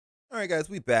Alright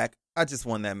guys, we back. I just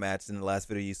won that match in the last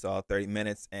video you saw, 30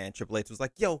 minutes, and Triple H was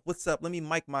like, yo, what's up? Let me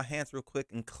mic my hands real quick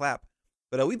and clap.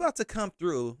 But we about to come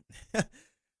through.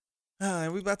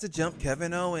 And we about to jump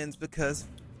Kevin Owens because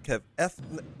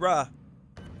bruh.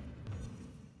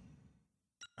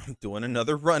 I'm doing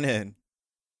another run-in.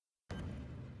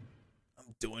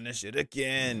 I'm doing this shit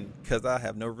again because I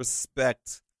have no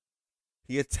respect.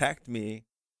 He attacked me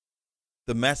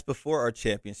the match before our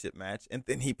championship match, and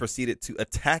then he proceeded to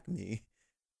attack me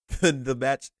the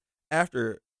match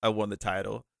after I won the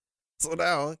title. So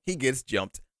now he gets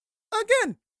jumped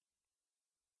again.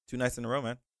 2 nights in a row,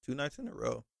 man. 2 nights in a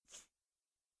row.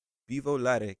 Vivo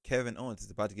Lade, Kevin Owens is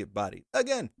about to get bodied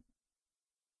again.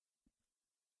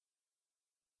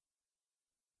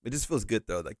 It just feels good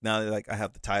though. Like now that I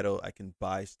have the title, I can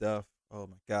buy stuff. Oh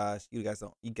my gosh, you guys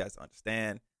don't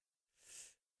understand.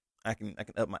 I can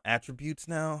up my attributes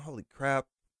now. Holy crap.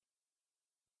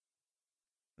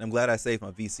 And I'm glad I saved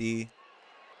my VC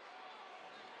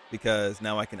because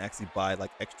now I can actually buy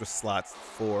like extra slots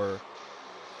for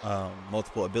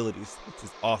multiple abilities, which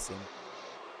is awesome.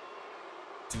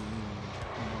 You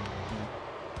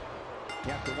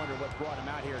have to wonder what brought him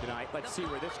out here tonight. Let's see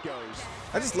where this goes.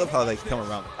 I just love how they come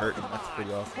around the curtain. That's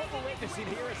pretty awesome. What we're witnessing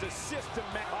here is a system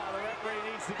match. Oh, the referee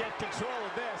needs to get control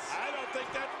of this. I don't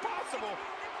think that's possible.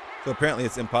 So apparently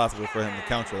it's impossible for him to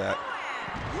counter that.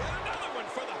 Yet another one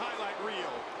for the highlight reel.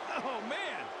 Oh,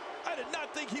 man. I did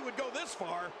not think he would go this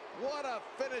far. What a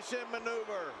finishing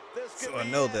maneuver. This could So I be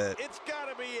know it. that. It's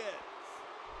got to be it.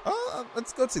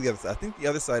 Let's go to the other side. I think the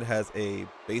other side has a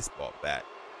baseball bat.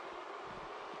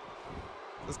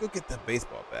 Let's go get that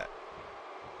baseball bat.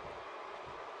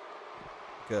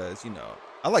 Because, you know,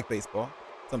 I like baseball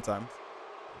sometimes.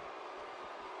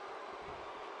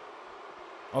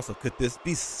 Also, could this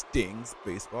be Sting's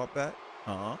baseball bat?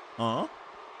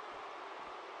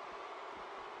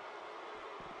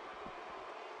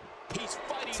 He's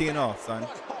fighting. Teeing off, son.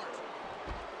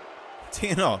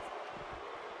 Teeing off.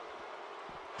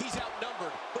 He's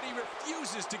outnumbered, but he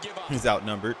refuses to give up. He's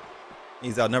outnumbered.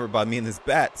 He's outnumbered by me and this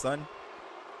bat, son.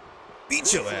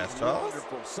 Beat your ass, Charles.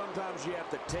 Wonderful. Sometimes you have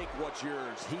to take what's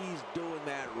yours. He's doing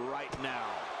that right now.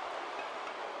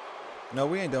 No,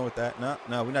 we ain't done with that. No,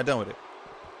 we're not done with it.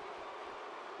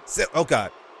 Oh,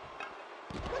 God.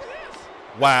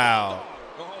 Wow.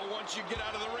 Oh, once you get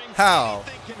out of the ring, How?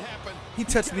 anything can happen. He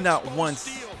touched me not once.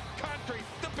 Steel, concrete,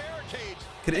 the barricades.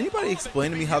 Could anybody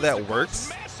explain to me how that works?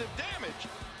 Massive damage.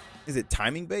 Is it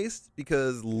timing based?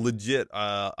 Because legit,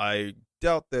 I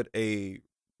doubt that a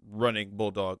running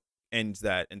bulldog ends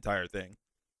that entire thing.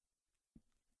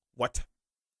 What?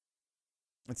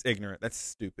 That's ignorant. That's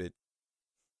stupid.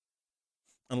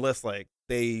 Unless like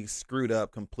they screwed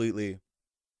up completely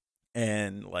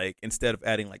and like instead of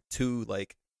adding like 2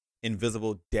 like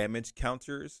invisible damage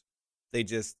counters, they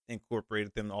just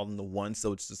incorporated them all into one,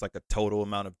 so it's just like a total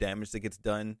amount of damage that gets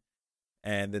done,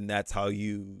 and then that's how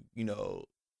you know,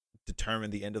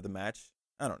 determine the end of the match.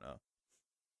 I don't know.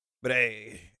 But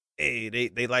hey,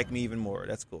 they like me even more.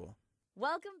 That's cool.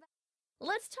 Welcome back.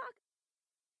 Let's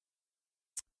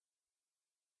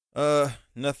talk.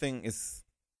 Nothing is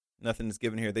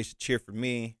given here. They should cheer for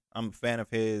me. I'm a fan of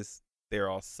his. They're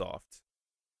all soft.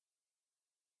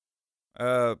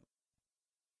 They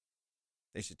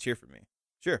should cheer for me.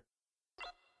 Sure.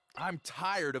 I'm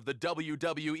tired of the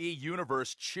WWE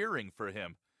Universe cheering for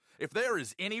him. If there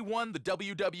is anyone the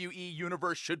WWE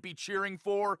Universe should be cheering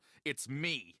for, it's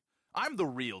me. I'm the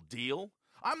real deal.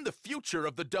 I'm the future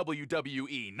of the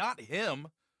WWE, not him.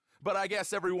 But I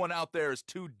guess everyone out there is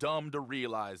too dumb to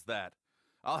realize that.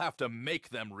 I'll have to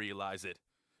make them realize it.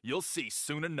 You'll see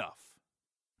soon enough.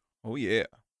 Oh, yeah.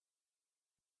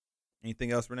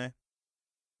 Anything else, Renee?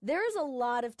 There is a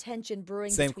lot of tension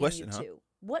brewing Same between question, you huh? two.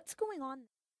 What's going on?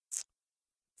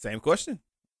 Same question.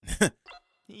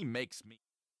 He makes me.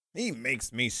 He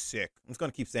makes me sick. I'm just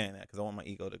gonna keep saying that because I want my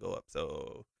ego to go up.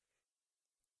 So,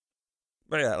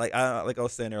 but yeah, like I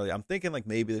was saying earlier, I'm thinking like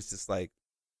maybe it's just like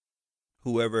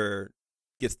whoever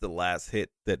gets the last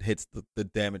hit that hits the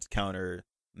damage counter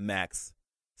max.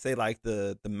 Say like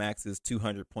the max is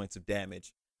 200 points of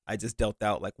damage. I just dealt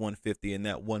out like 150, and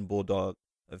that one bulldog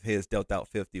of his dealt out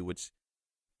 50, which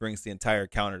brings the entire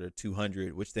counter to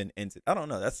 200, which then ends it. I don't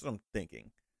know. That's what I'm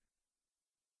thinking.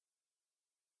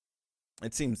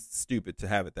 It seems stupid to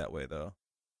have it that way, though.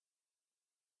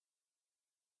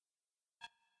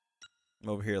 I'm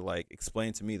over here like,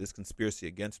 explain to me this conspiracy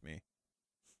against me.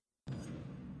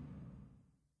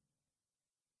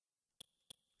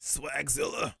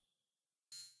 Swagzilla.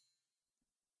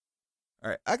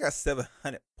 All right, I got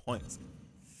 700 points.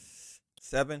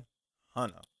 700.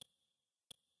 All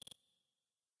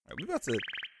right, we about to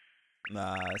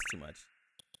Nah, that's too much.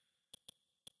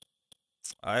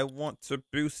 I want to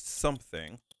boost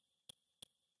something.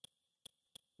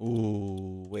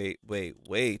 Ooh, wait.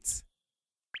 What?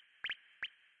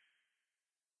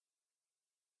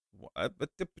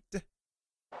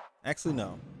 Actually,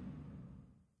 no.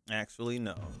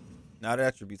 Not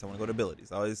attributes. I want to go to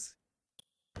abilities. I always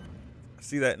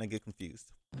see that and I get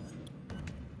confused.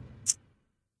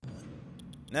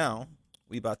 Now,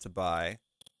 we about to buy.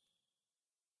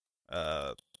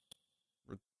 I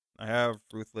have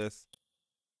Ruthless.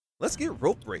 Let's get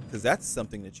Rope Break, because that's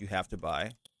something that you have to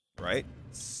buy, right?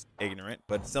 It's ignorant,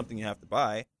 but it's something you have to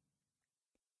buy.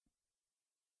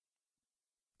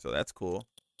 So that's cool.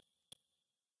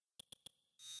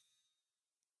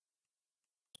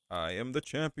 I am the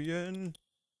champion.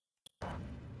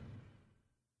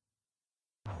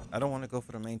 I don't want to go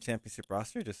for the main championship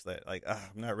roster. Just like, I'm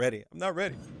not ready.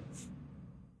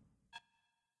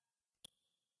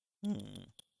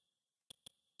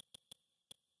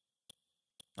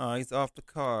 Oh, he's off the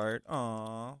card.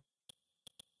 Aw.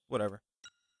 Whatever.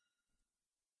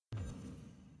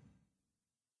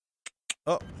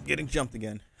 Oh, I'm getting jumped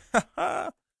again.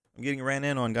 I'm getting ran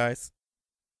in on, guys.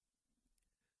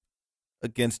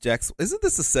 Against Jax. Isn't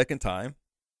this the second time?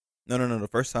 No. The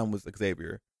first time was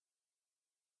Xavier.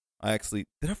 Did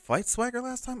I fight Swagger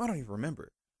last time? I don't even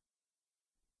remember.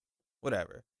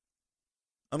 Whatever.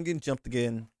 I'm getting jumped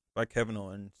again by Kevin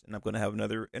Owens, and I'm going to have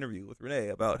another interview with Renee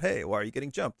about, hey, why are you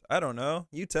getting jumped? I don't know.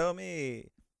 You tell me.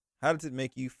 How does it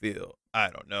make you feel? I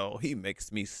don't know. He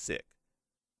makes me sick.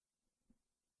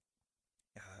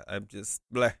 I'm just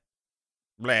blah.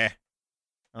 I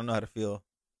don't know how to feel.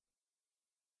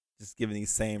 Just giving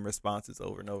these same responses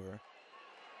over and over.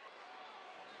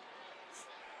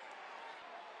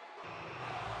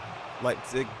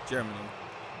 Leipzig, Germany.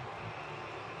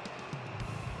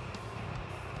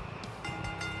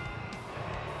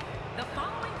 The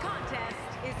following contest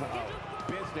is scheduled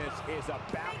for Business is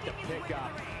about to pick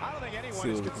up. I don't think anyone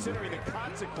is considering the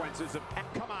consequences of.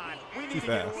 Come on, we need to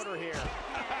get order here.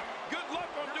 Good luck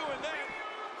on doing that.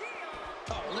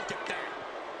 Oh, look at that.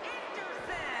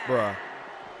 Bruh.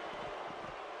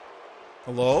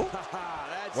 Hello?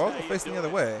 That's Why was how I you facing do the other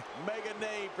it. way? Make a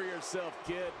name for yourself,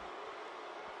 kid.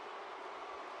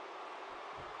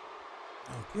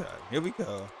 Oh, good. Here we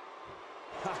go.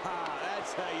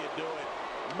 That's how you do it.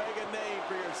 Make a name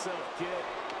for yourself, kid.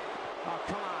 Oh,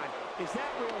 come on. Is that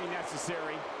really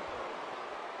necessary?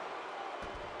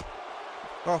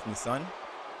 Go off me, son.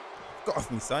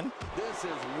 This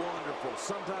is wonderful.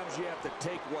 Sometimes you have to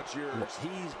take what's yours.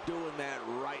 He's doing that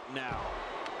right now.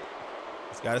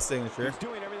 He's got a signature. He's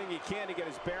doing everything he can to get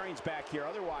his bearings back here.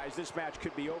 Otherwise, this match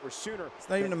could be over sooner. It's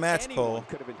not even a match, Cole.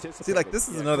 See, like, this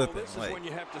is another thing. This is Like, when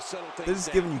you have to settle things they're just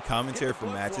down. giving you commentary Get for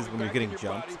the blood matches flowing when you're back getting in your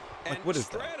jumped. body Like, and what is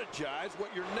that? strategize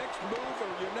what your next move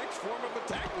or your next form of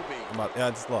attack will be. I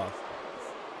just lost.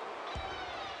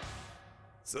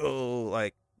 So,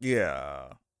 like,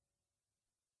 yeah.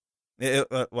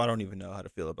 Well, I don't even know how to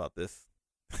feel about this.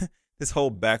 This whole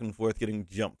back and forth getting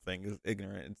jumped thing is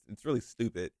ignorant. It's really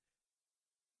stupid.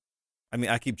 I mean,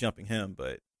 I keep jumping him,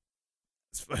 but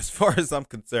as far as I'm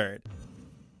concerned,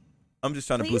 I'm just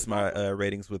trying to boost my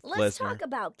ratings with Lesnar. Let's talk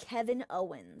about Kevin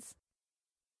Owens.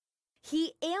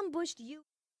 He ambushed you.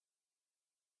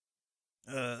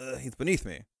 He's beneath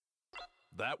me.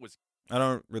 That was I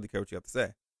don't really care what you have to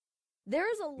say. There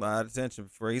is a Lot of attention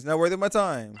for he's not worthy of my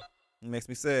time. He makes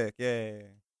me sick. Yay.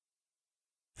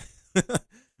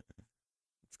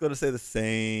 It's going to say the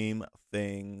same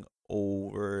thing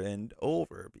over and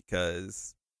over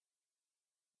because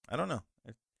I don't know.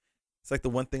 It's like the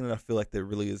one thing that I feel like there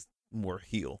really is more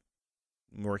heel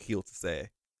to say.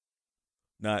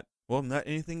 Not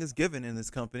anything is given in this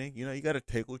company. You know, you got to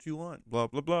take what you want. Blah,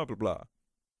 blah, blah, blah, blah.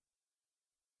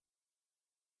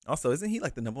 Also, isn't he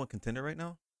like the #1 contender right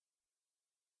now?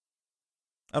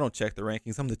 I don't check the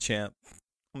rankings. I'm the champ.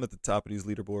 I'm at the top of these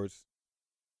leaderboards.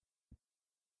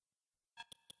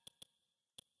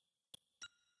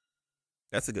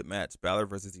 That's a good match. Balor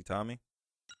versus Itami.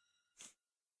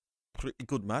 Pretty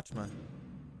good match, man.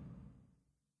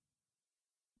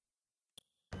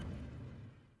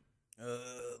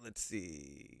 Let's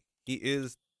see. He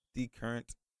is the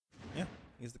current. Yeah,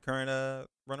 he's the current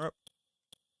runner-up.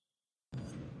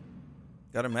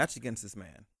 Got a match against this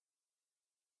man.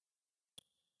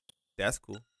 That's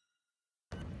cool.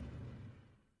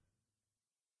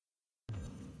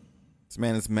 This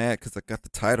man is mad because I got the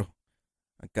title.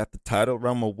 I got the title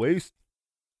around my waist.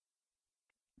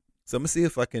 So I'm gonna see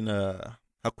if I can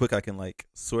how quick I can like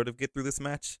sort of get through this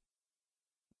match.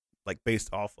 Like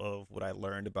based off of what I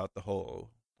learned about the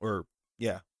whole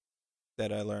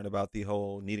that I learned about the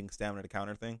whole needing stamina to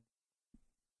counter thing.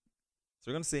 So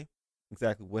we're going to see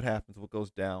exactly what happens, what goes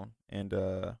down, and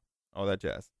all that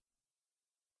jazz.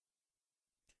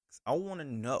 I want to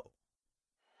know.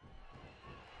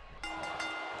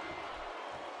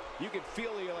 You can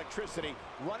feel the electricity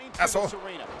running through this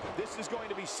arena. This is going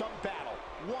to be some battle.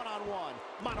 One-on-one,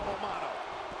 mano-a-mano.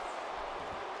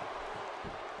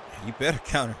 You better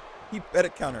counter. You better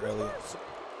counter, Elliot.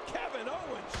 Kevin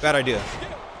Owens. Bad idea.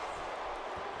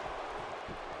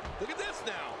 Look at this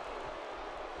now.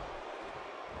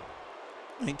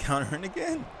 He countering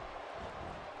again.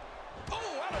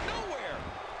 Oh, out of nowhere.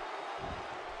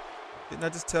 Didn't I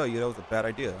just tell you that was a bad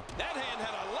idea? That hand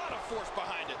had a lot of force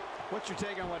behind it. What's your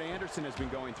take on what Anderson has been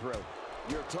going through?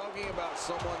 You're talking about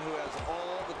someone who has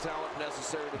all the talent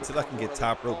necessary to Until I can get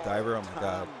top rope diver, oh my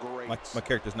god. My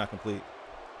character's not complete.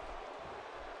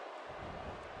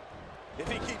 If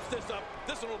he keeps this up,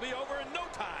 this one will be over in no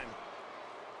time.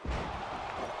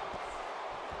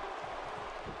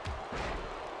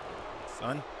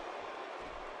 Son.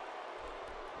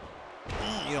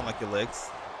 You don't like your legs.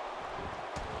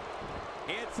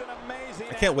 It's an amazing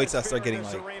I can't wait till I start getting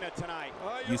atmosphere like in this arena tonight.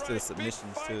 used to the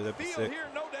submissions too. That'd be Feel sick. here,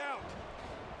 no doubt.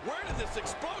 Where did this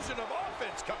explosion of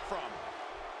offense come from?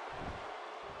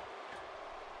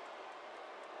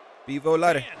 Bevo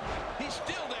lighter. Man, he's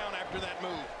still down after that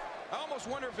move. I almost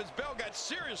wonder if his bell got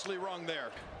seriously wrong there.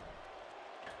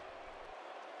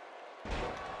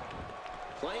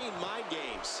 Playing mind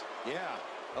games. Yeah,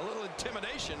 a little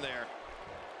intimidation there.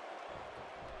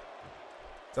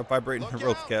 Stop vibrating the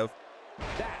ropes, Kev.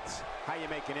 That's how you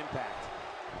make an impact.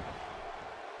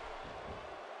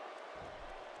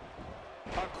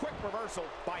 A quick reversal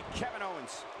by Kevin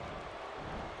Owens.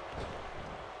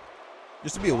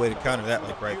 Just to be a way to counter that,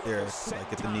 like right there, like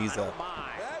get the knees up.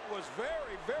 That was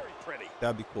very, very pretty.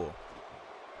 That'd be cool.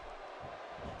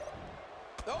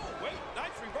 Oh, wait, nice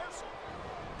reversal.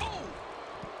 Oh,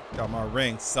 Got my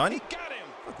ring, son. he got him.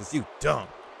 Fuck is you dumb?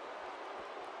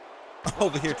 I'm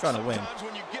over here trying to win. Sometimes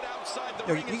when you get outside the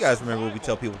Yo, ring, you it's guys remember what we survival.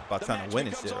 tell people about The trying match to win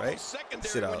and becomes shit, right? almost Cut that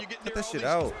secondary shit when out. you get Cut near that all shit these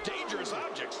out. dangerous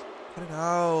objects. Cut it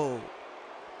out.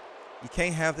 You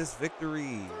can't have this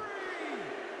victory.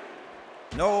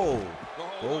 No.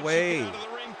 Oh, Go once you away. get out of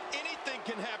the ring, anything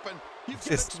can happen. You've It's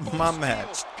got just exposed my steel,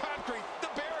 match. concrete, the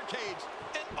barricades,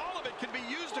 and all of it can be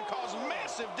used to cause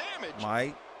massive damage.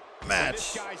 My When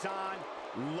match. this guy's on,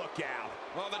 look out.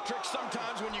 Well, the trick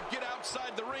sometimes when you get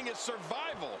outside the ring is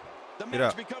survival. The Get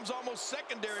match up. becomes almost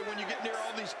secondary when you get near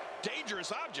all these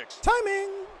dangerous objects. Timing.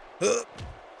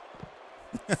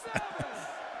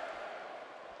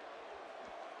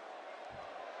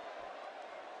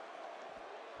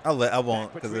 I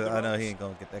won't, because I know he ain't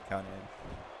gonna get that count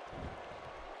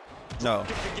in. No.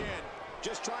 Again,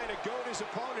 just trying to goad his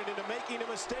opponent into making a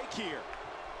mistake here.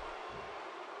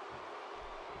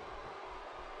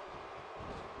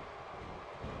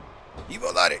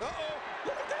 Evo light it. Uh-oh,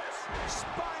 look at this.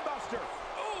 Spinebuster.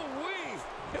 Oh, wee.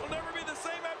 He'll never be the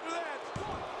same after that.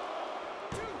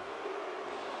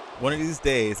 One of these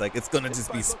days, like it's gonna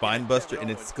just be spine buster, and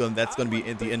that's gonna be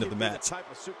at the end of the match,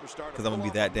 because I'm gonna be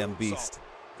that damn beast.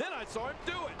 Then I saw him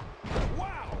do it.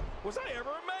 Wow, was I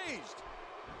ever amazed?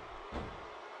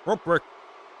 Rope break.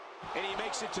 And he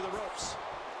makes it to the ropes.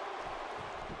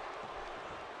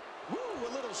 Woo,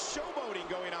 a little showboating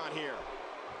going on here.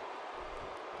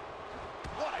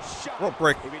 What a shot. Rope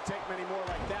break. If you take many more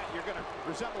like that, you're going to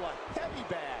resemble a heavy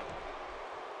bag.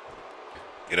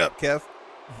 Get up, Kev.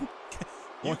 You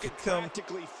Won't you can come?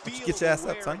 practically Won't feel you get your ass the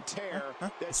up, wear son? and tear Huh?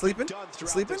 You that's sleeping? been done You throughout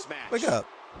sleeping? this match. Wake up.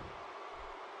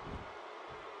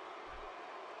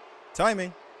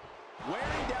 Timing.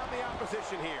 Wearing down the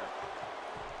opposition here.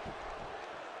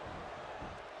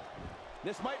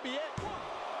 This might be it. 1,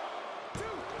 2.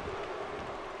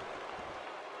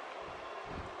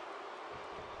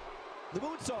 The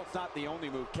moonsault's not the only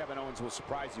move Kevin Owens will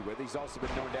surprise you with. He's also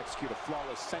been known to execute a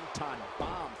flawless senton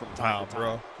bomb from time to time.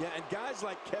 Bro. Yeah, and guys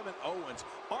like Kevin Owens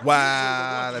aren't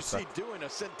Wow, usually the that's ones you see doing a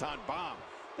senton bomb.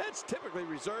 That's typically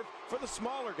reserved for the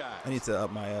smaller guys. I need to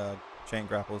up my chain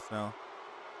grapples now.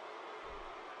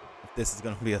 If this is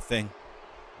gonna be a thing.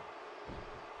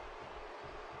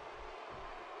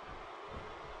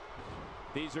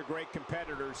 These are great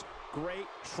competitors, great,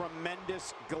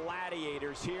 tremendous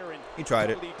gladiators here in He tried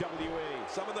it. WWE.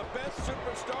 Some of the best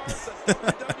superstars that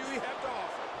WWE have to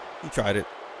offer. He tried it.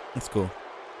 It's cool.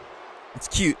 It's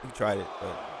cute. He tried it,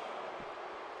 but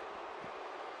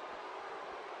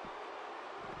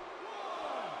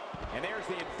And there's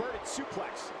the inverted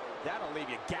suplex. That'll leave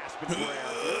you gasping for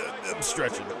air. I'm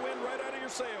stretching. Take the wind right out of your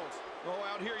sails.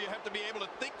 Oh, out here you have to be able to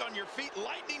think on your feet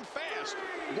lightning fast.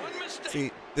 One mistake.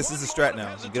 See, this is a strat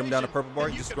now. You get him down to purple bar,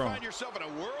 you just throw him.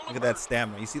 Look at that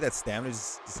stamina. You see that stamina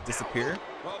just disappear?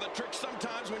 Well, the trick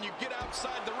sometimes when you get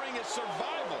outside the ring is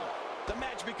survival. The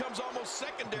match becomes almost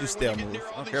secondary Do stale when you moves. get near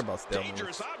I all don't care these about stale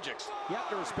dangerous moves. objects. You have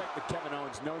to respect that Kevin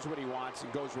Owens knows what he wants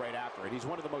and goes right after it. He's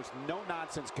one of the most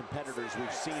no-nonsense competitors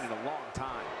we've seen in a long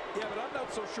time. Yeah, but I'm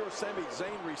not so sure Sami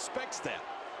Zayn respects that.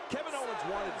 Kevin Owens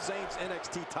wanted Zayn's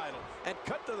NXT title and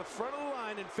cut to the front of the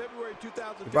line in February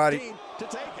 2015 to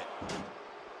take it.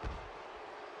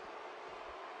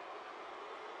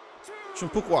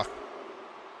 Chumpukwa.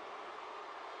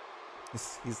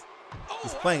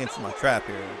 He's playing into my trap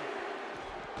here.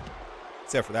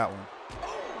 Except for that one.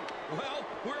 Oh, well,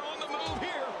 we're on the move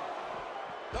here.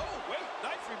 Oh, wait,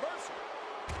 nice reversal.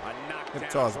 A knockdown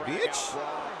toss, drag-out bitch.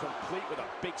 brawl, complete with a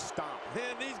big stomp.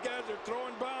 Man, these guys are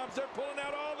throwing bombs. They're pulling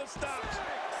out all the stops.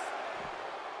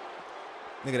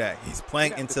 Look at that. He's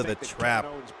playing into the trap.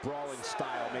 Kevin Owens' brawling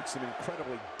style makes him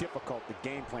incredibly difficult to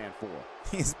game plan for.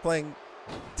 He's playing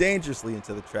dangerously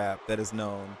into the trap that is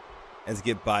known as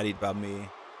get bodied by me.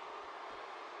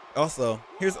 Also,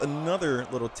 here's another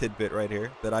little tidbit right here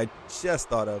that I just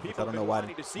thought of, which I don't know why I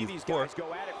didn't use before.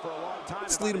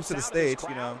 Just lead them to the stage,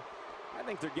 you know. I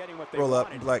think they're getting what they Roll up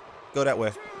wanted. and be like, go that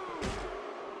way.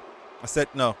 I said,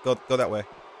 no, go that way.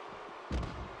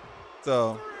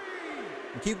 So,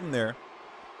 keep them there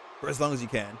for as long as you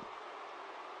can.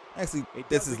 Actually,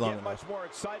 this is long enough. Much more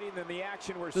exciting than the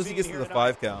action we're As soon as he seeing gets to here the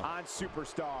 5 tonight count, on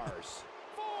Superstars.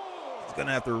 he's going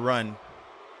to have to run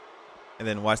and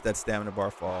then watch that stamina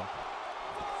bar fall.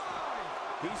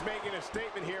 He's making a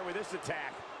statement here with this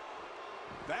attack.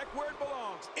 Back where it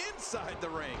belongs, inside the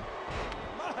ring.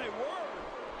 My word,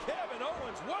 Kevin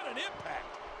Owens, what an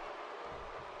impact.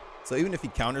 So even if he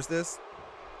counters this,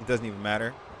 it doesn't even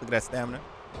matter. Look at that stamina.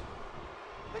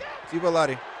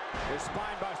 Cibolati. The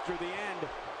spine buster, the end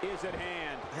is at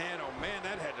hand. Man, oh man,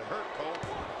 that had to hurt, Cole.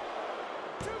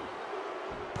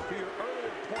 To your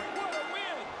earlier point, What a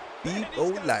win. Man, B.O.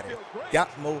 these guys Lottie. feel great.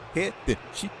 Got more head than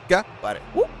she got body.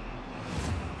 Woo.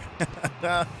 Oh,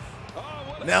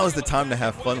 what a Now is the feel time to back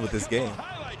have and fun look with at a this couple game. of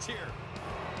highlights here.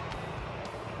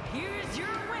 Here's your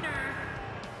winner,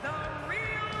 the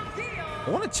real deal. I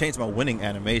want to change my winning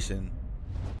animation,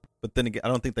 but then again, I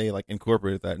don't think they like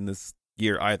incorporated that in this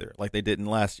year either, like they did in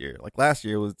last year. Like last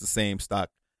year was the same stock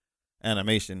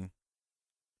animation.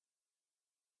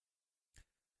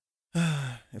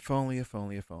 If only, if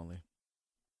only, if only.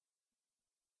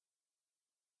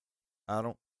 I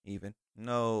don't even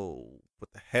know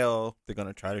what the hell they're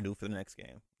gonna try to do for the next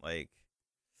game. Like,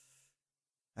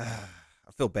 I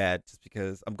feel bad just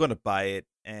because I'm gonna buy it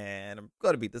and I'm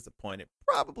gonna be disappointed.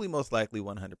 Probably, most likely,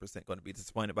 100% gonna be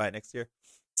disappointed by it next year.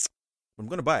 But I'm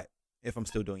gonna buy it if I'm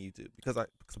still doing YouTube because I'm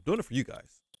doing it for you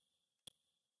guys.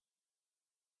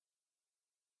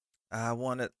 I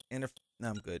want to no,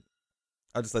 I'm good.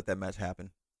 I'll just let that match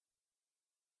happen.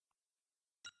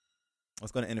 I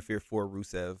was going to interfere for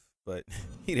Rusev, but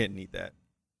he didn't need that.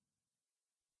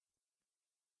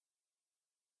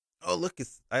 Oh, look,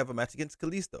 I have a match against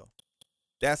Kalisto.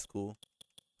 That's cool.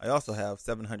 I also have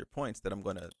 700 points that I'm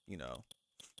going to,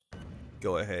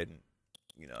 go ahead and,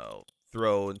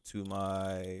 throw into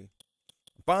my...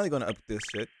 I'm finally going to up this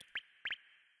shit.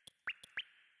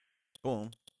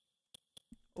 Boom.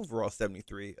 Overall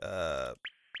 73.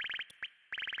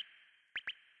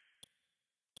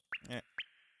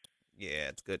 Yeah,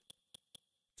 it's good.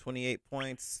 28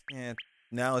 points. Yeah,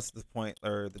 now it's the point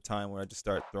or the time where I just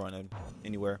start throwing him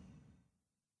anywhere.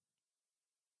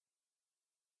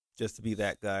 Just to be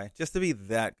that guy. Just to be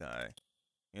that guy.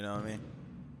 You know what I mean?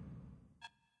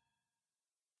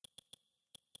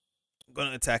 I'm going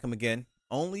to attack him again.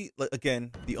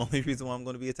 The only reason why I'm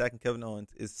going to be attacking Kevin Owens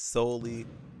is solely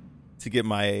to get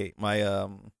my I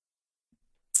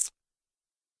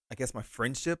guess my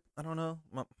friendship, I don't know,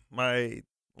 my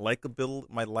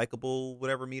likable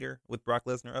whatever meter with Brock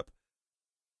Lesnar up.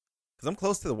 Because I'm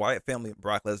close to the Wyatt family and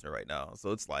Brock Lesnar right now.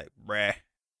 So it's like, bruh, I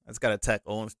just got to attack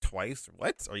Owens twice.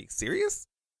 What? Are you serious?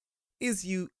 Is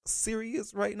you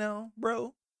serious right now,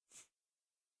 bro?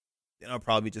 Then I'll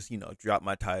probably just, drop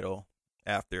my title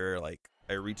after,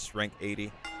 I reach rank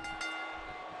 80.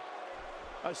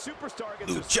 A superstar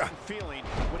gets a certain feeling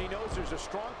when he knows there's a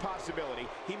strong possibility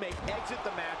he may exit the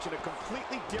match in a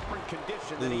completely different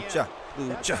condition than he entered.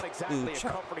 That's not exactly a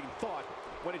comforting thought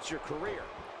when it's your career.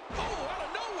 Oh, out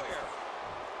of nowhere.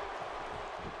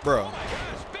 Bro. Oh, my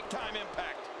gosh, big time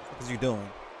impact. What are you doing?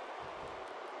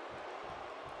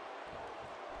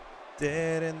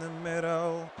 Dead in the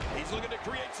middle. He's looking to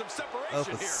create some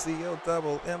separation here.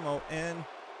 C-O-double-M-O-N.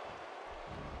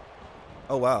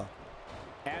 Oh, wow.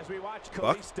 As we watch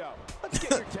Kalisto, let's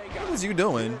get your take on What was you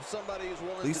doing? Somebody who's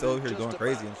willing Kalisto to over do here going just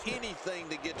crazy about and shit. anything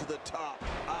to get to the top.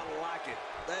 I like it.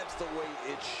 That's the way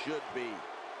it should be.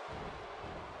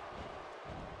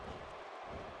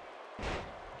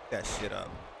 That shit up.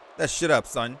 That shit up,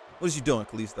 son. What is you doing,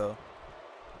 Kalisto?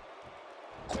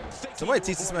 Somebody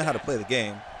teach this man how to play the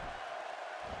game.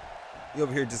 You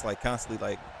over here just like constantly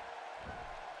like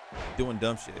doing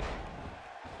dumb shit.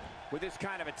 With this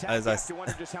kind of attack, As you have to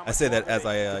wonder just how I much say that longer as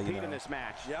they I can compete you in know, this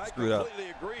match. Yeah, I screwed up.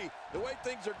 completely agree. The way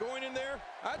things are going in there,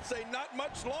 I'd say not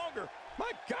much longer.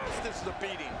 My gosh, this is a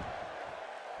beating.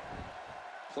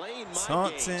 Playing my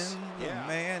Taunting games. the Yeah,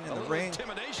 man in a the little ring.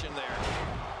 intimidation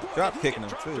there. Drop Did he kicking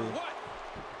get him dropped too. or what?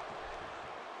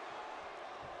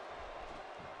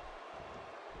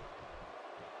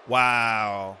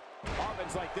 Wow.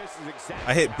 Offense like this is exactly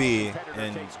I hit how a B competitor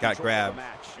and takes got control of a grabbed.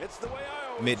 match. It's the way I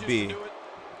always Mid used B. to do it.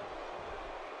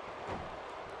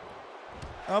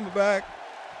 I'm back.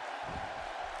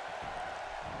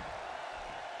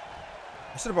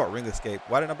 I should have bought Ring Escape.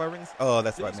 Why didn't I buy Ring Escape? Oh,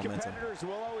 that's right, These momentum. competitors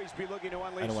will always be looking to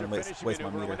unleash don't their wanna finishing waste my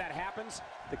maneuver. meter. When that happens,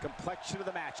 the complexion of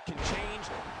the match can change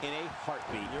in a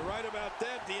heartbeat. You're right about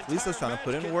that. The entire Lisa's trying to match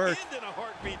put in can work. end in a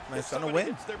heartbeat Man, if trying to somebody win.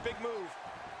 hits their big move.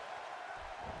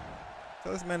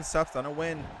 Tell this man to stop trying to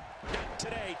win. Not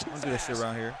today, too Don't do this shit fast.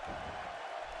 around here.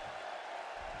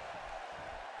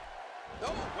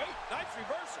 Oh, wait, nice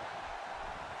reversal.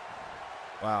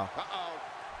 Wow. Uh-oh.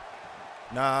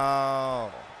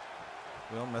 No.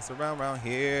 We don't mess around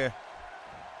here.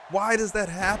 Why does that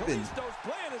happen? Kalisto's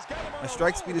plan has got him on My a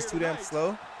strike roll speed is here too damn tonight.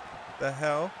 slow. The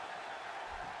hell?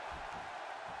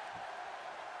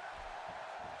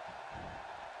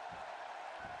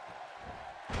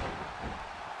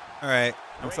 All right.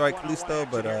 I'm Great sorry, one-on-one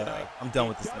Kalisto, but action here tonight. I'm done It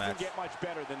with this doesn't match. get much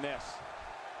better than this.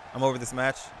 I'm over this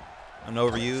match. I'm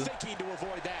over you. Faking to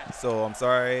avoid that. So I'm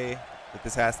sorry that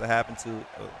this has to happen to.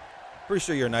 Pretty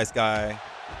sure you're a nice guy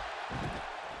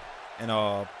and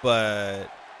all, but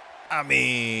I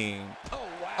mean, Oh,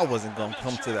 wow. I wasn't gonna I'm not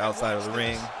come sure to the I can outside of the watch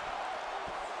ring. this.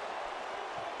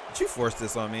 But you forced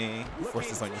this on me. You forced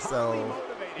this on yourself. Highly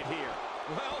motivated here.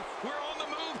 Well, we're on the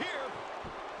move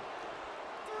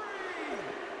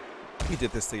here. You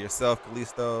did this to yourself,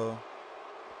 Kalisto.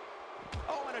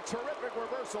 Oh, and a terrific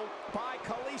reversal by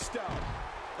Kalisto.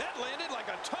 That landed like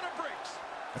a ton of bricks.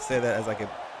 I say that as like a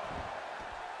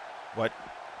what?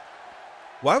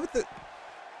 Why would the?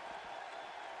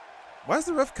 Why is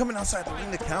the ref coming outside the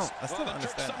ring to count? I still Well, don't the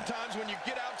trick understand that. sometimes when you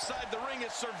get outside the ring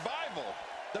is survival.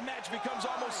 The match becomes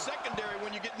almost secondary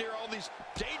when you get near all these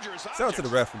dangerous objects. Shout out to the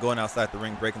ref for going outside the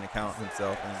ring, breaking the count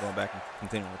himself, and going back and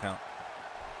continuing the count.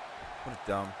 What a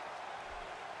dumb.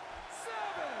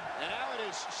 And now it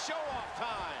is show-off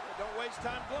time. Don't waste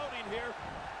time gloating here.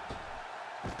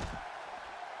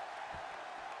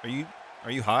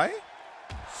 Are you high?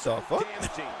 So fuck?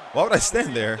 Damaging. Why would I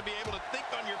stand there? To be able to think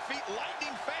on your feet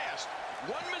lightning fast.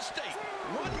 One mistake,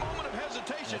 one moment of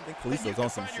hesitation, I think and you Kalisto's can on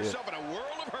some find shit. yourself in a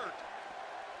world of hurt.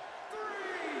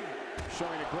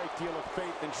 Showing a great deal of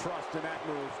faith and trust in that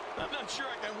move. I'm not sure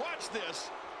I can watch this.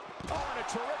 Oh, and a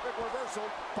terrific reversal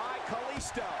by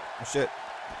Kalisto. Oh shit.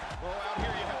 Well, out here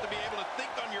you have to be able to think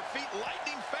on your feet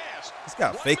lightning fast. He's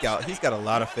got One fake out. mistake, He's got a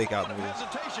lot of one fake out moment of moves.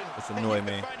 hesitation, Which and annoy you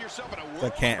can me. find yourself in a So I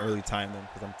world can't of really hurt. time them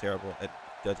because I'm terrible at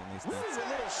judging these Ooh, things. a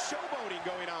little showboating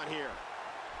going on here.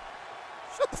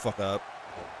 Shut the fuck up.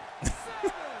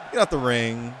 Get out the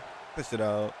ring. Push it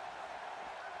out.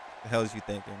 The hell is you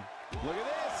thinking? Look at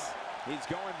this. He's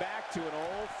going back to an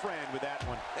old friend with that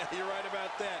one. You're right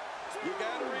about that. You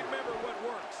got to remember what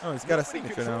works. Oh, he's got a Nobody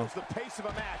signature now. controls the pace of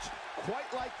a match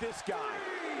quite like this guy.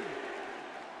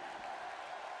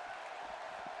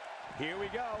 Here we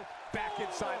go. Back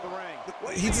inside the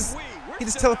ring. He just We're he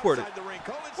just still teleported. outside the ring.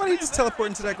 Cole, it's Why did he still just there teleport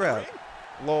into that inside the grab?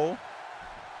 ring. Lol.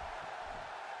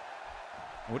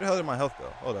 Where the hell did my health go?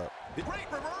 Hold up.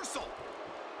 Great reversal.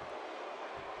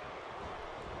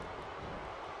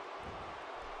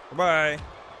 Bye.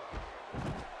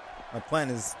 My plan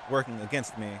is working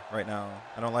against me right now.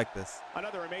 I don't like this.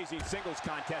 Another amazing singles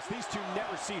contest. These two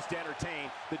never cease to entertain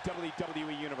the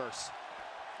WWE Universe.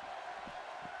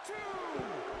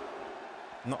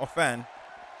 I'm not a fan.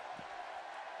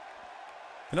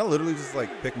 Can I literally just like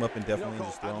pick him up and You know, definitely Cole,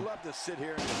 just throw I'd him? love to sit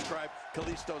here and describe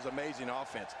Kalisto's amazing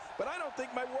offense, but I don't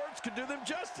think my words could do them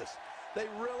justice. They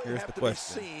really Here's have the to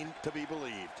question. be seen to be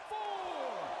believed.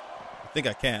 I think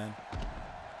I can.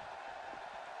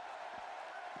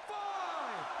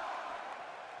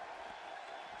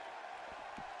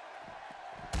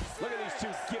 Look at these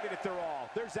two giving it their all.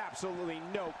 There's absolutely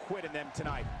no quit in them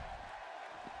tonight.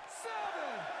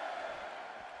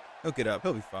 He'll get up.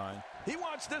 He'll be fine. He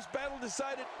wants this battle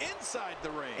decided inside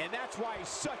the ring. And that's why he's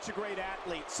such a great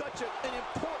athlete, such an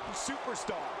important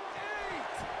superstar.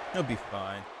 He'll be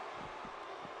fine.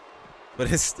 But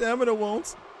his stamina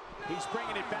won't. He's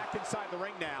bringing it back inside the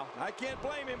ring now. I can't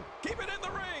blame him. Keep it in the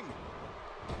ring.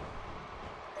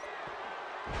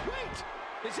 Wait,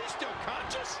 is he still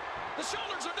conscious? The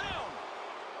shoulders are down.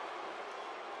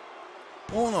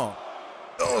 Uno,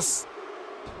 dos.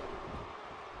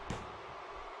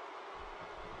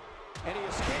 And he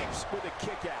escapes with a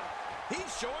kick out.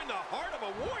 He's showing the heart of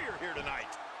a warrior here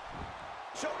tonight.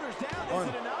 Shoulders down,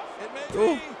 is it enough? It may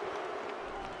Ooh. be.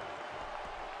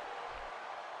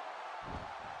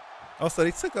 Also,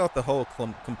 they took out the whole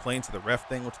complain to the ref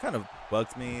thing, which kind of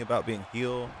bugs me about being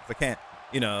heel. I can't,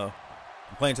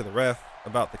 complain to the ref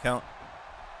about the count.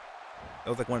 That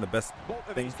was like one of the best Both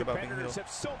of things these about being heel. competitors have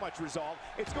so much resolve.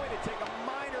 It's going to take a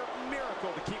minor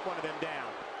miracle to keep one of them down.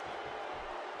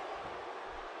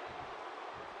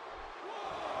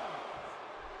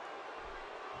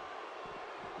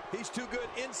 He's too good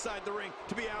inside the ring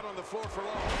to be out on the floor for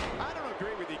long. I don't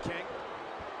agree with you, King.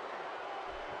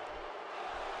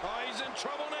 Oh, he's in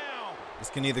trouble now. This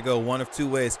can either go one of two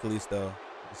ways, Kalisto.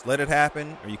 Just let it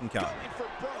happen, or you can count. Going for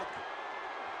broke.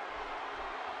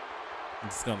 I'm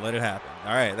just gonna let it happen.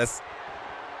 All right, that's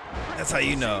how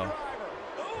you know.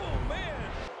 Oh, man.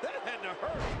 That had to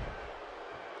hurt.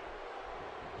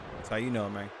 That's how you know,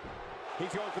 man.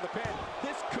 He's going for the pin.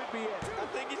 This could be it. I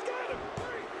think he's got him.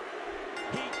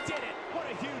 He did it. What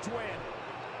a huge win.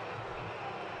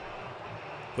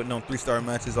 Putting on 3-star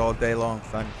matches all day long,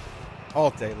 son.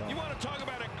 All day long. You want to talk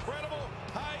about incredible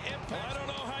high impact? I don't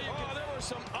know how you can. There were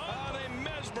some. They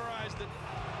mesmerized it.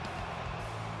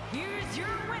 Here's your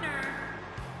winner,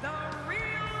 the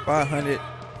real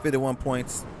 551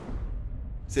 points.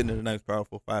 Sitting in the nice,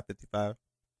 powerful 555. I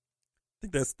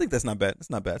think that's not bad. It's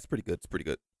not bad. It's pretty good. It's pretty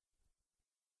good.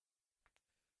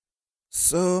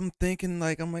 So I'm thinking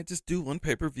like I might just do one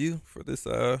pay-per-view for this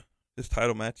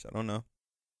title match. I don't know.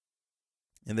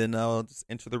 And then I'll just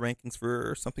enter the rankings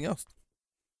for something else.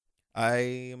 I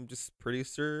am just pretty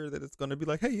sure that it's going to be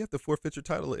like, hey, you have to forfeit your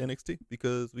title at NXT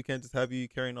because we can't just have you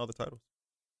carrying all the titles.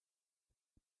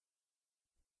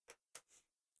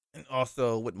 And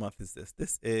also, what month is this?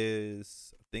 This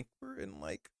is, I think we're in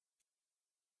like,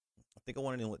 I think I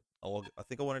want it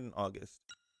in August.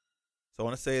 So I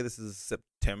want to say this is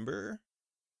September.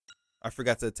 I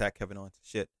forgot to attack Kevin Owens.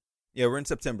 Shit. Yeah, we're in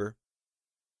September.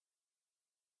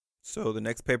 So the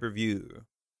next pay-per-view.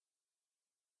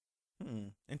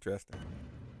 Interesting.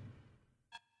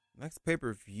 Next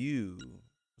pay-per-view.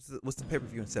 What's the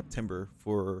pay-per-view in September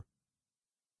for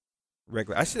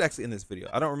regular? I should actually end this video.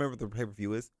 I don't remember what the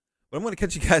pay-per-view is. But I'm going to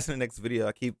catch you guys in the next video.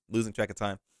 I keep losing track of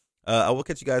time. I will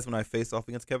catch you guys when I face off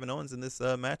against Kevin Owens in this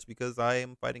match because I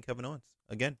am fighting Kevin Owens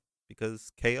again.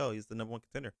 Because KO is the #1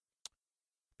 contender.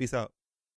 Peace out.